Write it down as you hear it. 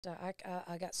So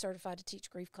I got certified to teach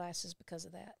grief classes because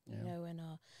of that, you know, and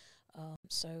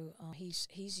so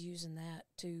he's using that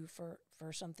too for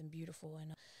something beautiful.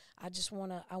 And I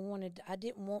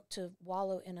didn't want to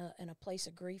wallow in a place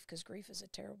of grief, because grief is a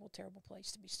terrible, terrible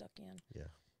place to be stuck in. Yeah.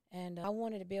 And I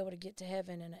wanted to be able to get to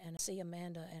heaven and see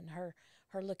Amanda and her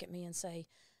look at me and say,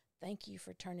 thank you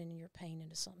for turning your pain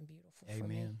into something beautiful for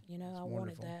me. You know, I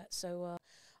wanted that. So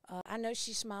I know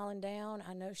she's smiling down.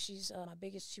 I know she's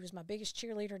she was my biggest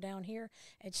cheerleader down here,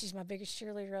 and she's my biggest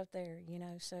cheerleader up there, you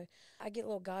know. So I get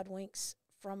little God winks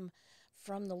from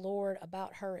the Lord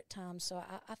about her at times. So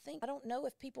I think, I don't know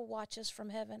if people watch us from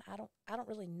heaven. I don't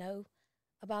really know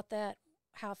about that,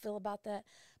 how I feel about that.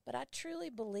 But I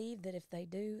truly believe that if they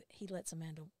do, he lets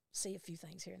Amanda see a few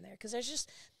things here and there, because there's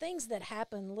just things that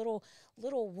happen, little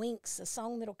winks, a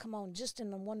song that'll come on just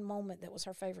in the one moment that was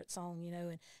her favorite song, you know,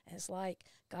 and it's like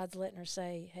God's letting her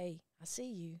say, hey, I see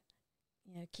you,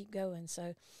 you know, keep going.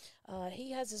 So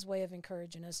he has his way of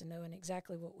encouraging us and knowing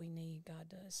exactly what we need. God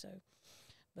does. So,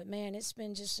 but man, it's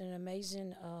been just an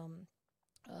amazing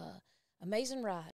amazing ride.